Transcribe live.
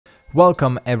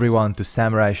Welcome everyone to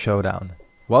Samurai Showdown.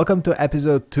 Welcome to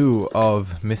episode 2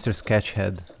 of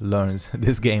MrSketchead learns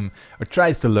this game, or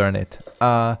tries to learn it.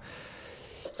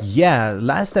 Yeah,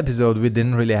 last episode we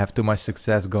didn't really have too much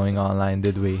success going online,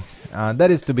 did we?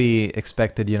 That is to be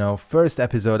expected, you know. First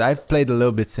episode, I've played a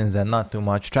little bit since then, not too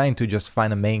much, trying to just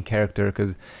find a main character,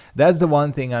 because that's the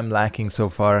one thing I'm lacking so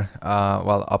far,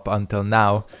 well, up until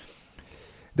now.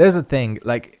 There's a thing,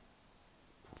 like,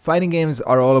 fighting games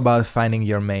are all about finding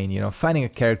your main, you know, finding a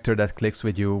character that clicks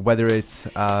with you, whether it's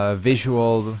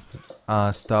visual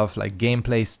stuff, like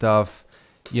gameplay stuff.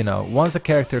 You know, once a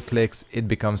character clicks, it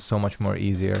becomes so much more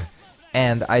easier.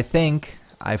 And I think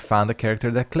I found a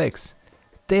character that clicks.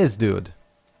 This dude.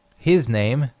 His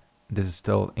name, this is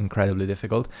still incredibly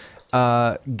difficult,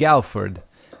 Galford.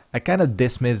 I kind of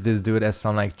dismissed this dude as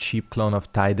some like cheap clone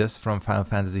of Tidus from Final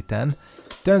Fantasy X.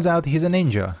 Turns out he's a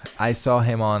ninja. I saw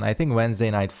him on, I think, Wednesday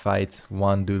Night Fights.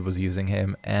 One dude was using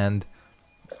him, and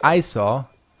I saw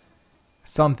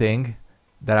something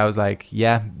that I was like,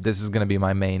 yeah, this is gonna be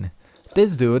my main.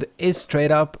 This dude is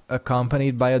straight up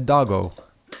accompanied by a doggo.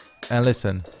 And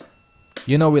listen,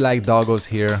 you know we like doggos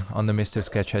here on the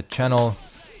MrSketchead channel.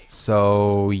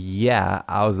 So yeah,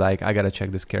 I was like, I gotta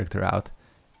check this character out.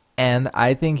 And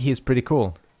I think he's pretty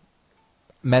cool.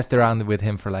 Messed around with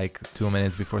him for like 2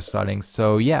 minutes before starting.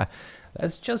 So yeah,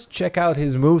 let's just check out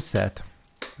his moveset.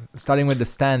 Starting with the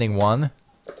standing one.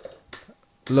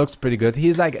 Looks pretty good.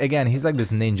 He's like, again, he's like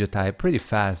this ninja type. Pretty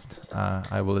fast,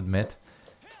 I will admit.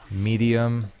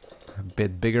 Medium, a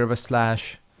bit bigger of a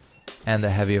slash. And the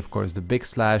heavy, of course, the big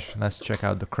slash. Let's check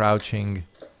out the crouching.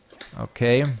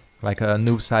 Okay, like a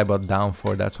noob Cybot down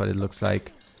 4, that's what it looks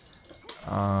like.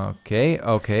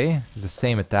 Okay, it's the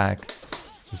same attack.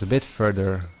 It's a bit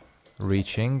further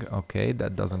reaching. Okay,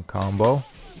 that doesn't combo.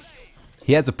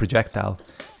 He has a projectile.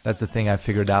 That's the thing I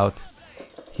figured out.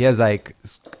 He has like,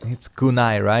 it's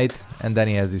kunai, right? And then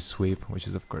he has his sweep, which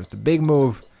is of course the big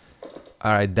move.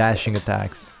 Alright, dashing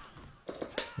attacks.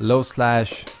 Low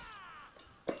slash.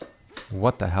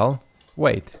 What the hell?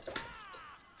 Wait.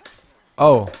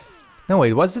 Oh. No,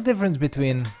 wait, what's the difference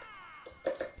between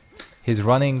his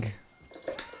running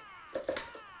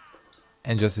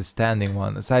and just his standing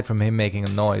one, aside from him making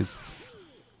a noise?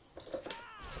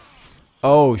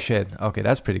 Oh shit, okay,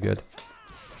 that's pretty good.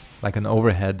 Like an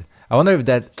overhead. I wonder if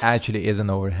that actually is an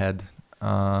overhead.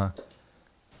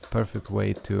 Perfect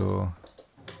way to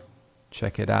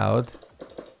check it out.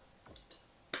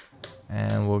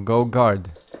 And we'll go guard.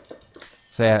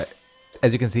 So yeah,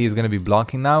 as you can see, he's gonna be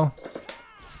blocking now.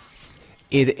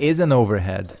 It is an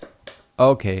overhead.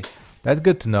 Okay, that's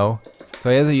good to know. So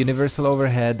he has a universal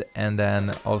overhead and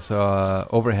then also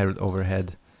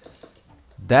overhead.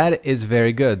 That is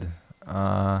very good.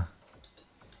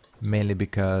 Mainly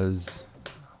because,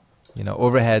 you know,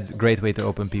 overhead's a great way to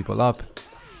open people up.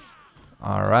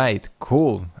 Alright,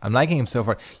 cool. I'm liking him so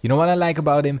far. You know what I like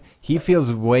about him? He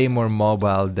feels way more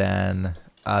mobile than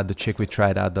the chick we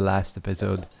tried out the last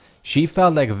episode. She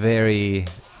felt like very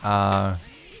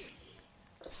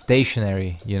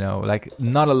stationary, you know, like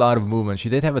not a lot of movement. She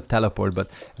did have a teleport, but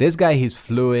this guy, he's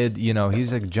fluid, you know,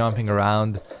 he's like jumping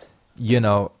around, you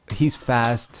know, he's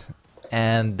fast,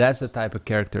 and that's the type of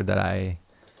character that I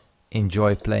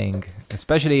enjoy playing,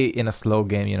 especially in a slow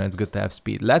game. You know, it's good to have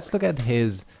speed. Let's look at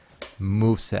his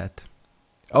moveset.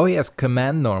 Oh, he has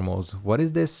command normals. What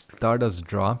is this? Stardust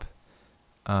drop,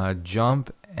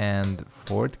 jump and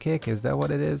forward kick, is that what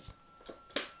it is?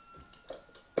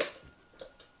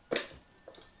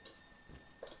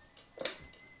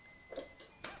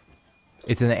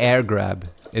 It's an air grab,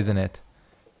 isn't it?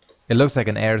 It looks like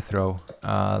an air throw.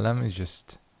 Let me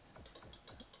just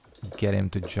get him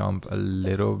to jump a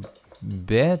little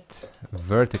bit.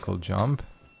 Vertical jump.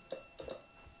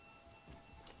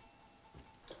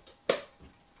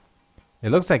 It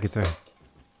looks like it's a...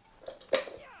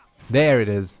 There it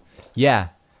is. Yeah.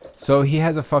 So he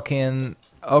has a fucking...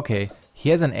 Okay.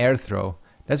 He has an air throw.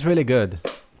 That's really good.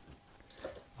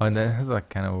 Oh, and that has like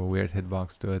kind of a weird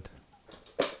hitbox to it.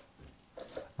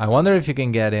 I wonder if you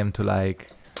can get him to like...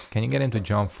 Can you get him to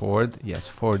jump forward? Yes,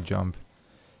 forward jump.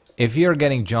 If you're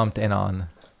getting jumped in on...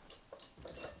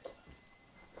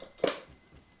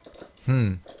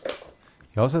 He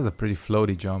also has a pretty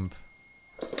floaty jump.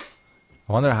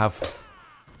 I wonder how...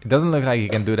 It doesn't look like he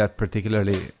can do that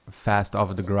particularly fast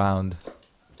off the ground.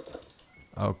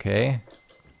 Okay.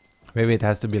 Maybe it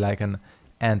has to be like an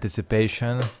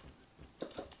anticipation.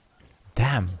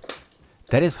 Damn.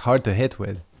 That is hard to hit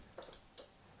with.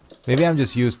 Maybe I'm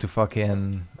just used to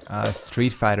fucking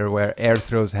Street Fighter where air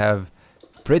throws have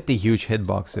pretty huge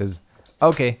hitboxes.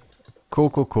 Okay.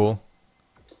 Cool.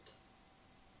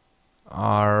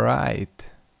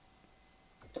 Alright.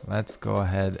 Let's go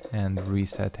ahead and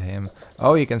reset him.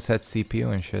 Oh, you can set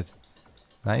CPU and shit.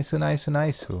 Nice, nice,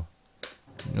 nice.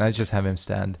 Let's just have him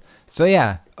stand. So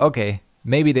yeah, okay.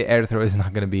 Maybe the air throw is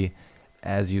not gonna be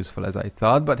as useful as I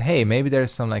thought, but hey, maybe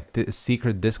there's some like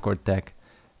secret Discord tech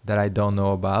that I don't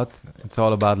know about. It's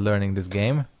all about learning this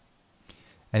game.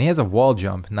 And he has a wall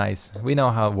jump. Nice. We know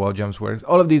how wall jumps works.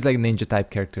 All of these like ninja type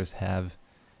characters have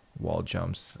wall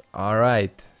jumps. All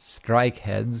right, strike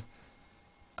heads.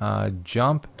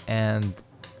 Jump and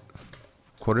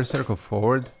quarter circle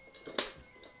forward.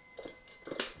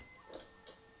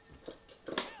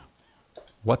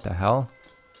 What the hell?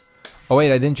 Oh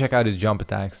wait, I didn't check out his jump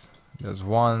attacks. There's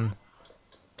one.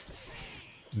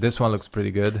 This one looks pretty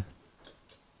good.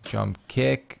 Jump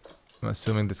kick. I'm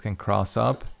assuming this can cross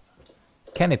up.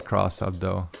 Can it cross up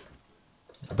though?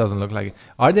 It doesn't look like it.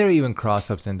 Are there even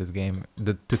cross-ups in this game?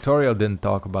 The tutorial didn't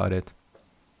talk about it.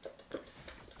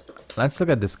 Let's look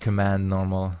at this command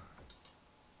normal.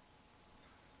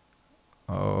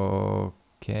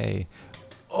 Okay.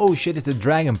 Oh shit, it's a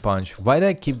dragon punch. Why do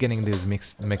I keep getting these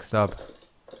mixed up?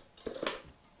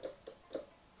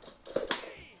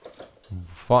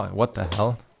 What the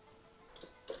hell?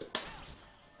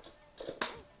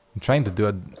 I'm trying to do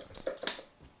a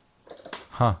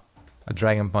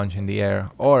dragon punch in the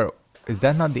air. Or is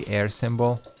that not the air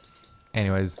symbol?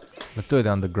 Anyways, let's do it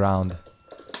on the ground.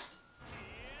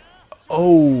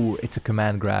 Oh, it's a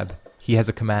command grab. He has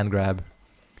a command grab.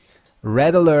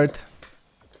 Red alert.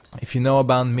 If you know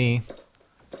about me,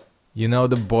 you know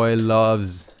the boy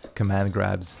loves command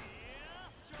grabs.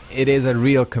 It is a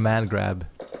real command grab.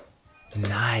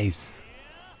 Nice.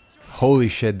 Holy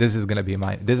shit, this is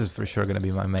for sure gonna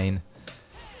be my main.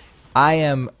 I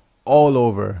am all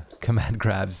over command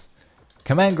grabs.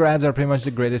 Command grabs are pretty much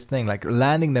the greatest thing. Like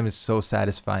landing them is so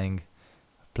satisfying.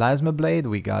 Plasma blade,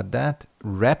 we got that.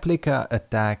 Replica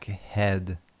attack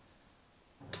head.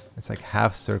 It's like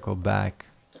half circle back.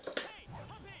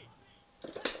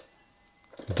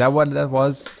 Is that what that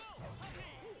was?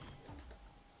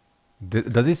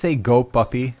 Does he say go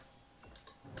puppy?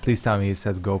 Please tell me he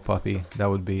says go puppy. That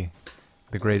would be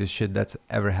the greatest shit that's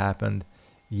ever happened.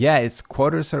 Yeah, it's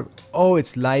quarter circle. Oh,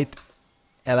 it's light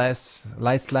LS,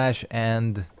 light slash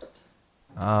and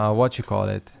what you call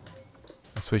it?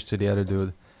 I switched to the other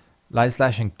dude. Light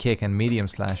slash and kick and medium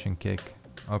slash and kick.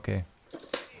 Okay.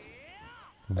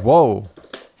 Whoa.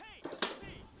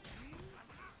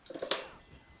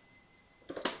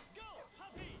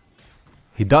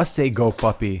 He does say go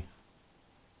puppy.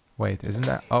 Wait, isn't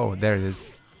that? Oh, there it is.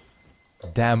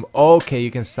 Damn. Okay,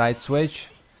 you can side switch.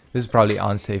 This is probably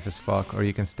unsafe as fuck, or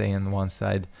you can stay on one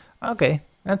side. Okay,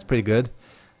 that's pretty good.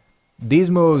 These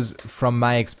moves, from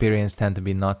my experience, tend to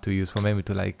be not too useful. Maybe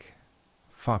to like...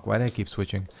 Fuck, why do I keep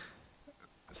switching?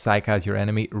 Psych out your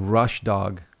enemy. Rush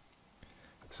dog.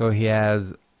 So he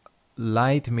has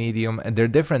light, medium, and they're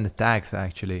different attacks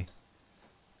actually.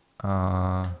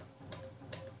 Let's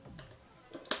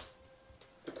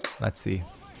see.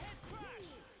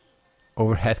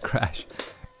 Overhead crash.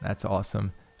 That's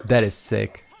awesome. That is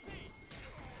sick.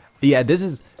 Yeah, this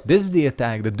is the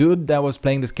attack. The dude that was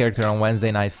playing this character on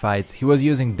Wednesday Night Fights, he was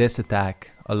using this attack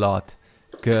a lot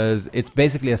because it's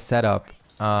basically a setup.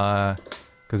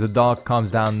 Because the dog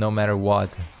comes down no matter what.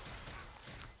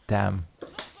 Damn.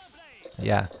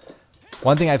 Yeah.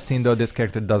 One thing I've seen though, this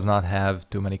character does not have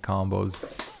too many combos.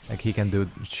 Like he can do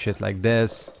shit like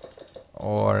this,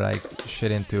 or like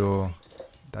shit into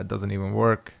that doesn't even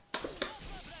work.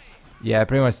 Yeah,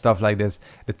 pretty much stuff like this.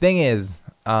 The thing is,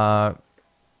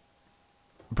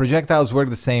 projectiles work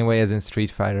the same way as in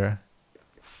Street Fighter.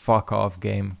 Fuck off,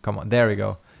 game. Come on, there we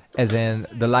go. As in,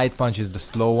 the light punch is the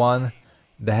slow one,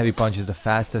 the heavy punch is the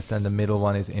fastest, and the middle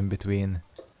one is in between.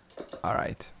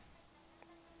 Alright.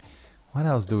 What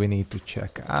else do we need to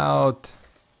check out?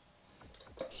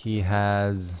 He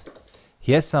has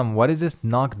some, what is this?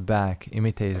 Knocked back,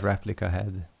 imitate replica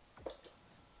head.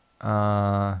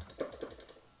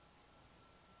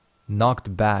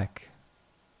 Knocked back.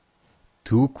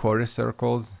 2 quarter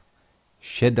circles.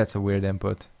 Shit, that's a weird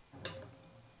input.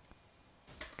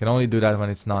 Can only do that when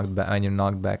it's knocked back. When you're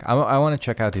knocked back. I want to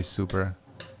check out his super.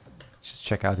 Just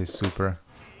check out his super.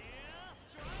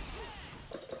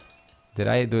 Did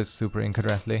I do his super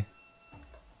incorrectly?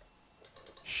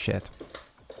 Shit.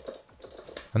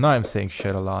 I know I'm saying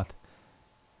shit a lot.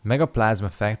 Mega plasma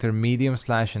factor, medium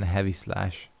slash, and heavy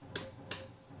slash.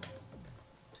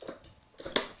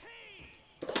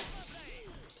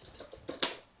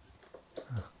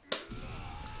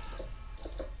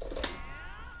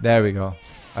 There we go.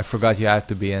 I forgot you had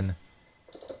to be in.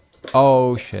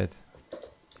 Oh shit.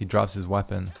 He drops his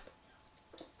weapon.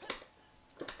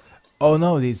 Oh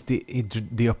no,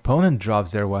 the opponent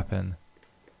drops their weapon.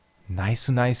 Nice.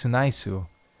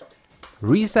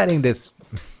 Resetting this.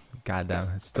 Goddamn,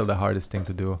 it's still the hardest thing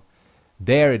to do.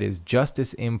 There it is.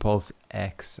 Justice Impulse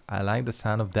X. I like the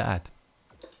sound of that.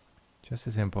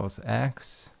 Justice Impulse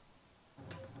X.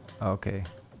 Okay.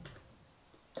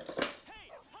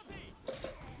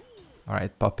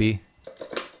 Alright, puppy.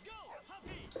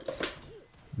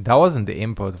 That wasn't the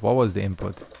input. What was the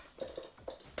input?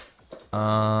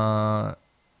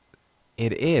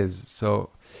 It is. So,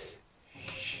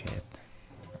 shit.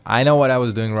 I know what I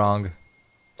was doing wrong.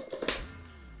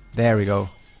 There we go.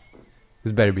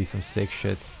 This better be some sick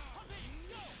shit.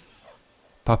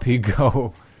 Puppy,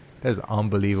 go. That's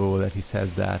unbelievable that he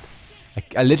says that.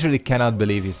 I literally cannot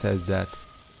believe he says that.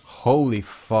 Holy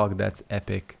fuck, that's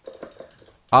epic.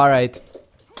 Alright.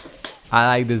 I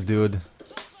like this dude.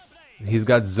 He's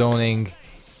got zoning.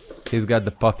 He's got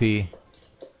the puppy.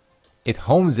 It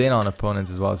homes in on opponents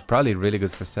as well. It's probably really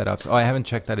good for setups. Oh, I haven't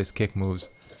checked out his kick moves.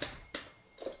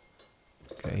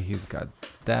 Okay, he's got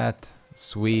that.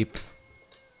 Sweep.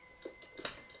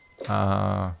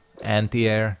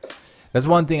 Anti-air. That's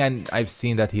one thing I've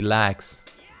seen that he lacks.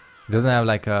 He doesn't have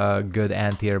like a good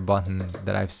anti-air button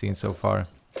that I've seen so far.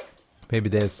 Maybe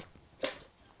this.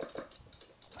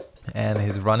 And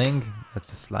his running.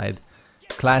 That's a slide.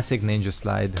 Classic ninja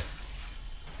slide.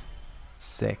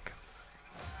 Sick.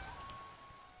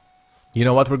 You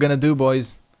know what we're gonna do,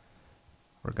 boys?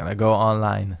 We're gonna go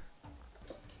online.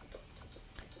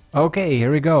 Okay,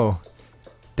 here we go.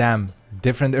 Damn,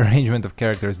 different arrangement of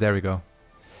characters. There we go.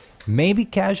 Maybe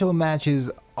casual matches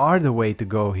are the way to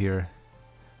go here.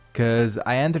 Because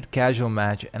I entered casual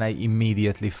match and I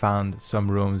immediately found some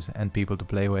rooms and people to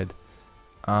play with.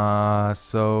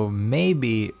 So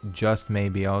maybe, just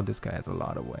maybe. Oh, this guy has a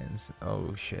lot of wins.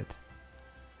 Oh shit.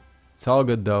 It's all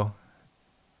good though.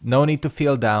 No need to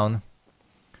feel down.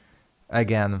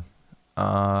 Again,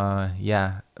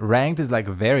 yeah, ranked is like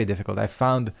very difficult. I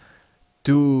found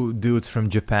 2 dudes from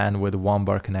Japan with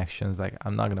 1-bar connections. Like,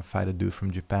 I'm not gonna fight a dude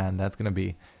from Japan. That's gonna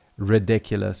be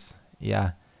ridiculous.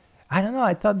 Yeah, I don't know.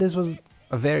 I thought this was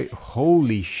a very...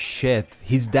 Holy shit,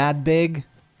 he's that big?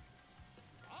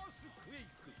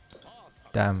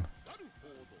 Damn.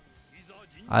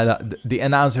 The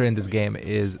announcer in this game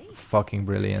is fucking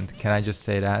brilliant. Can I just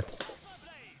say that?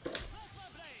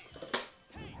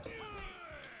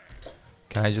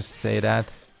 Can I just say that?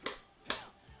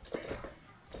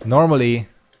 Normally,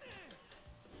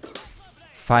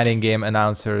 fighting game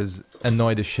announcers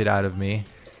annoy the shit out of me.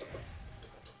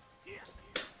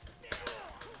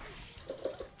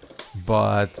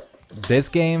 But this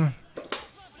game,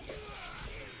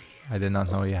 I did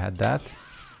not know you had that.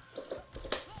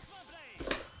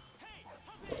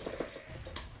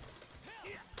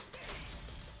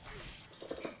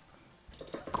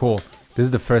 Cool. This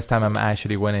is the first time I'm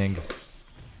actually winning.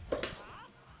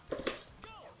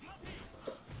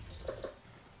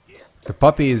 The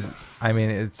puppy is, I mean,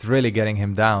 it's really getting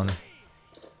him down.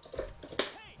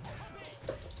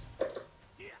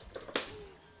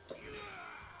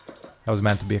 That was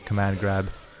meant to be a command grab.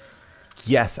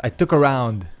 Yes, I took a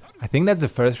round. I think that's the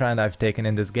first round I've taken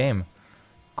in this game.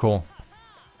 Cool.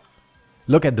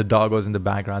 Look at the doggos in the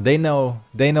background. They know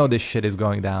this shit is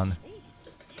going down.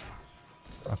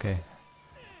 Okay.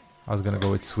 I was gonna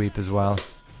go with sweep as well.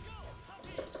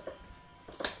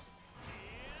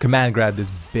 Command grab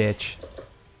this bitch.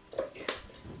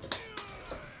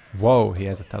 Whoa, he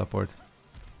has a teleport.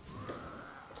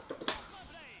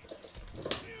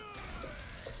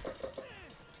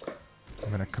 I'm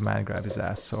gonna command grab his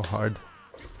ass so hard.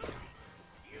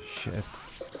 Shit.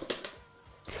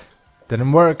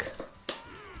 Didn't work.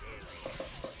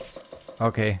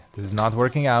 Okay, this is not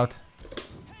working out.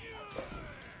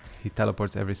 He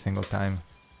teleports every single time.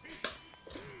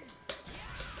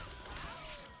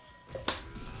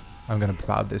 I'm gonna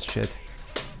pop this shit.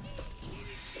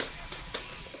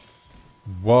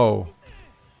 Whoa.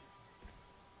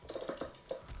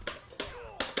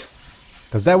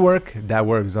 Does that work? That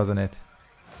works, doesn't it?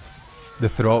 The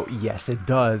throw, yes it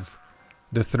does.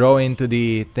 The throw into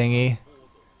the thingy,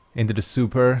 into the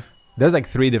super. There's like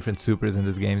 3 different supers in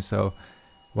this game, so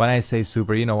when I say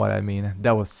super, you know what I mean.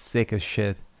 That was sick as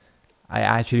shit. I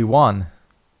actually won.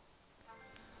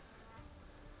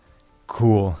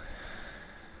 Cool.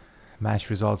 Match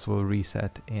results will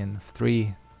reset in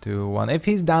 3, 2, 1. If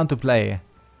he's down to play,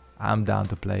 I'm down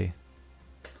to play.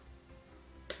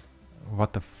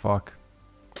 What the fuck?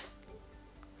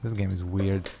 This game is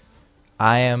weird.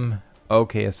 I am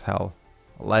okay as hell.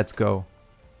 Let's go.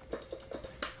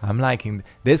 I'm liking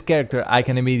this character. I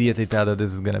can immediately tell that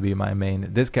this is gonna be my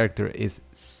main. This character is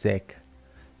sick.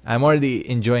 I'm already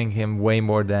enjoying him way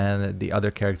more than the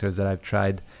other characters that I've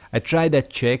tried. I tried that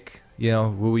chick, you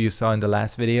know, who you saw in the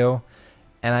last video,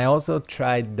 and I also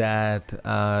tried that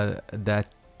that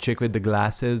chick with the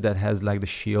glasses that has like the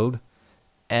shield,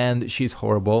 and she's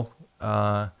horrible.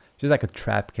 She's like a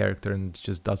trap character and it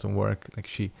just doesn't work. Like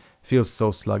she feels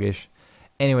so sluggish.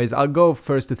 Anyways, I'll go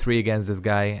first to 3 against this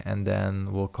guy and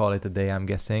then we'll call it a day, I'm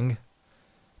guessing.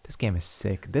 This game is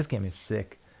sick. This game is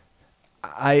sick.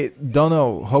 I don't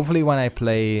know. Hopefully when I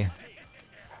play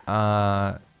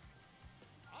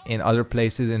in other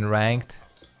places in ranked,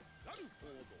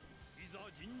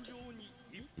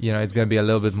 you know, it's gonna be a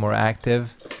little bit more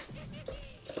active.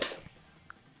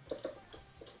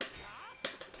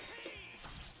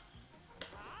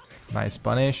 Nice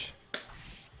punish.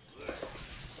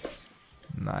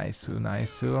 Nice,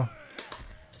 nice.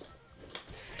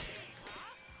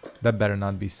 That better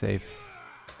not be safe.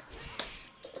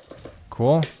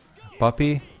 Cool.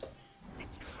 Puppy.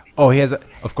 Oh, he has a...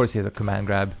 Of course he has a command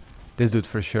grab. This dude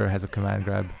for sure has a command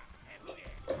grab.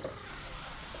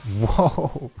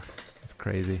 Whoa. That's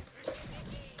crazy.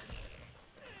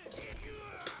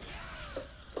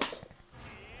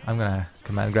 I'm gonna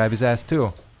command grab his ass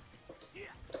too.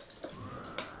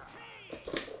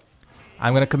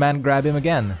 I'm gonna command grab him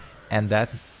again. And that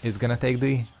is gonna take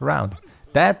the round.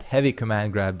 That heavy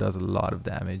command grab does a lot of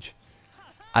damage.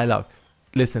 I love...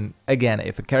 Listen, again,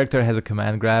 if a character has a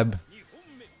command grab,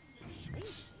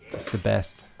 it's the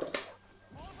best.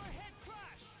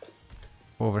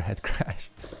 Overhead crash.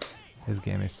 This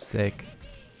game is sick.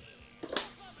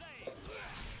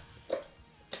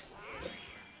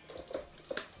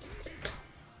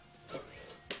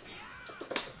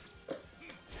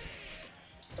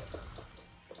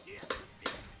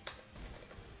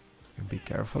 Be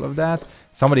careful of that.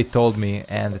 Somebody told me,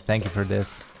 and thank you for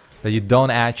this, that you don't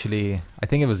actually, I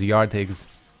think it was Yartigs,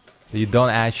 that you don't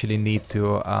actually need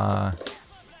to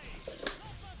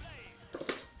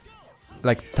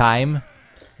like time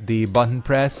the button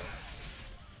press.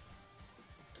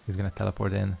 He's gonna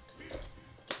teleport in.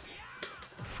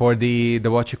 For the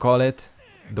what you call it,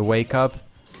 the wake up,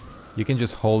 you can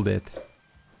just hold it.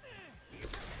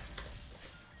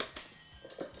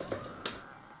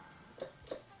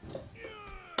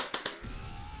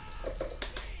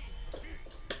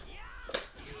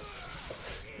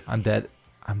 I'm dead.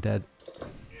 I'm dead.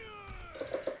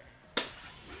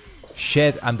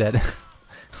 Shit, I'm dead.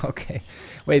 Okay.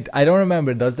 Wait, I don't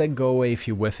remember. Does that go away if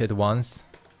you whiff it once?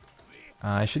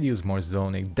 I should use more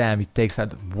zoning. Damn, he takes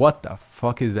out... What the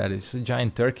fuck is that? It's a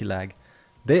giant turkey lag.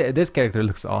 This character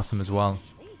looks awesome as well.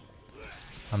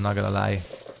 I'm not gonna lie.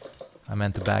 I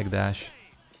meant to backdash.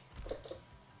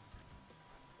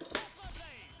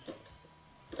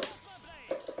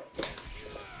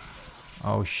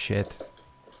 Oh shit.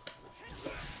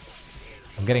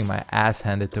 I'm getting my ass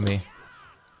handed to me.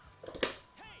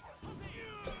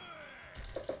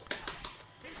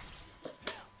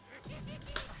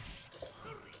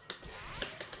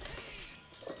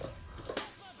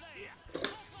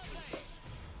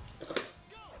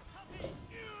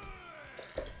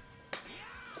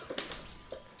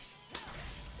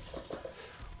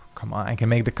 Come on, I can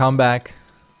make the comeback.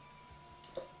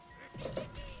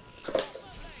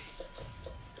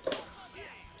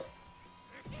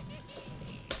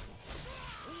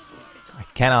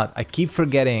 I keep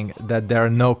forgetting that there are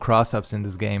no cross-ups in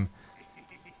this game.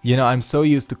 You know, I'm so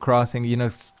used to crossing. You know,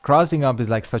 crossing up is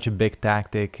like such a big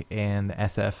tactic in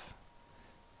SF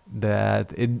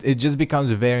that it just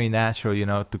becomes very natural, you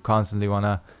know, to constantly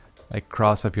wanna like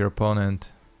cross up your opponent.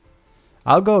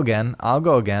 I'll go again. I'll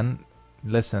go again.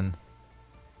 Listen,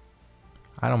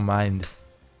 I don't mind.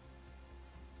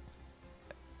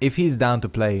 If he's down to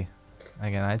play,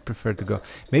 again, I'd prefer to go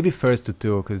maybe first to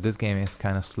 2 because this game is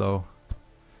kind of slow.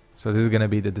 So this is gonna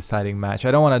be the deciding match.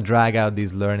 I don't want to drag out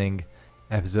these learning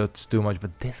episodes too much,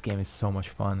 but this game is so much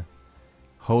fun.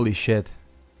 Holy shit.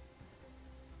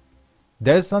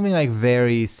 There's something like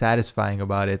very satisfying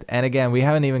about it. And again, we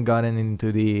haven't even gotten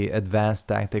into the advanced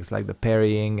tactics like the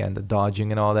parrying and the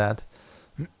dodging and all that.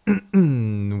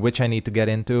 Which I need to get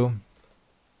into.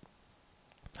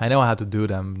 I know how to do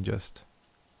them, just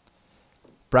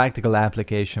practical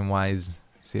application wise,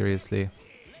 seriously.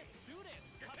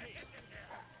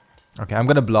 Okay, I'm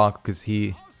gonna block because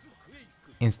he...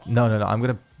 No, I'm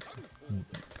gonna...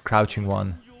 Crouching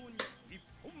one.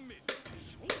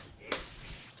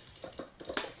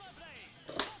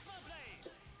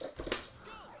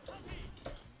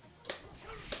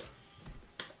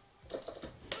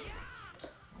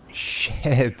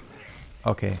 Shit.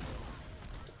 Okay.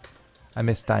 I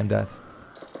mistimed that.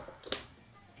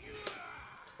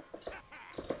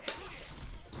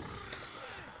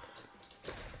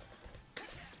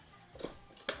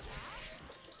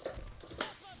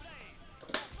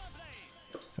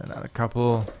 Send out a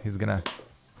couple. He's gonna...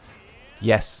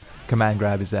 Yes! Command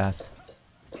grab his ass.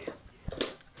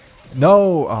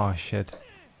 No! Oh, shit.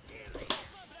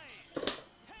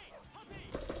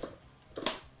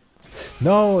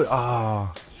 No!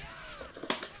 Oh!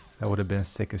 That would have been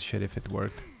sick as shit if it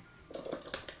worked.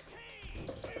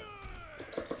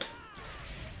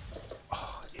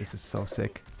 Oh, this is so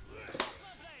sick.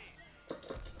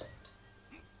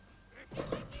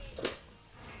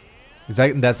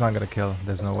 That's not gonna kill.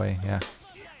 There's no way, yeah.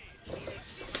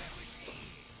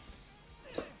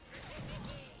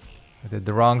 I did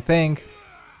the wrong thing.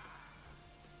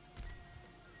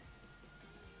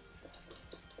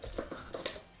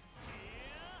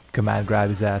 Command grab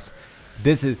his ass.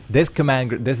 This is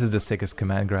the sickest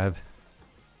command grab.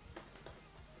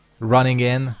 Running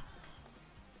in,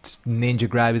 just ninja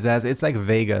grab his ass. It's like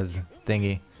Vega's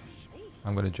thingy.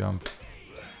 I'm gonna jump.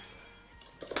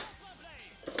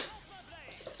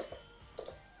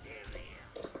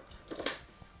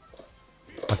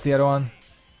 What's the other one?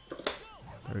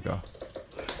 There we go.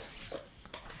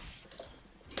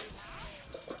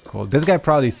 Cool. This guy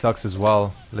probably sucks as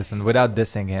well. Listen, without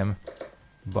dissing him.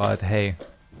 But hey.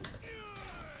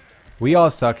 We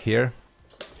all suck here.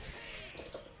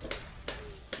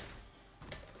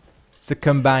 It's a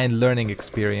combined learning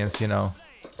experience, you know.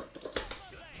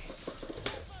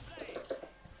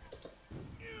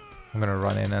 I'm gonna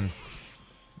run in and...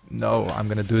 No, I'm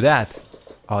gonna do that.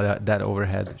 Oh, that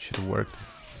overhead should have worked.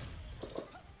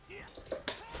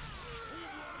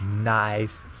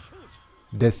 Nice.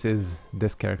 This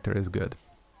character is good.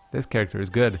 This character is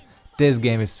good. This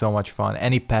game is so much fun.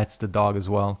 And he pets the dog as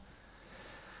well.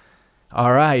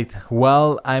 Alright,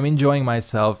 well, I'm enjoying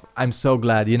myself. I'm so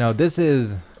glad. You know, this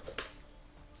is...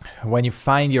 When you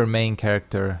find your main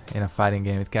character in a fighting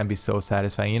game, it can be so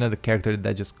satisfying. You know, the character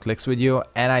that just clicks with you.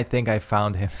 And I think I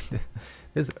found him.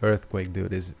 This earthquake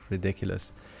dude is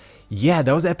ridiculous. Yeah,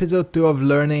 that was episode 2 of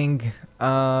learning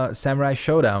Samurai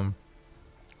Shodown.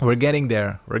 We're getting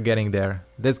there. We're getting there.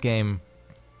 This game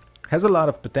has a lot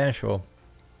of potential.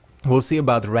 We'll see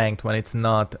about ranked when it's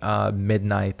not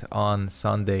midnight on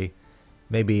Sunday.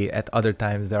 Maybe at other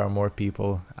times there are more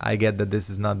people. I get that this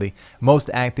is not the most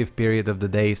active period of the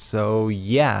day. So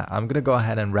yeah, I'm gonna go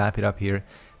ahead and wrap it up here.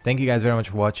 Thank you guys very much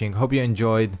for watching. Hope you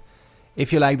enjoyed.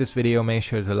 If you like this video, make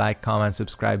sure to like, comment,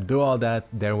 subscribe, do all that.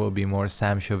 There will be more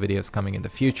Samsho videos coming in the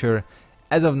future.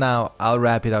 As of now, I'll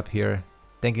wrap it up here.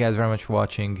 Thank you guys very much for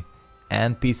watching,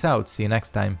 and peace out. See you next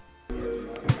time.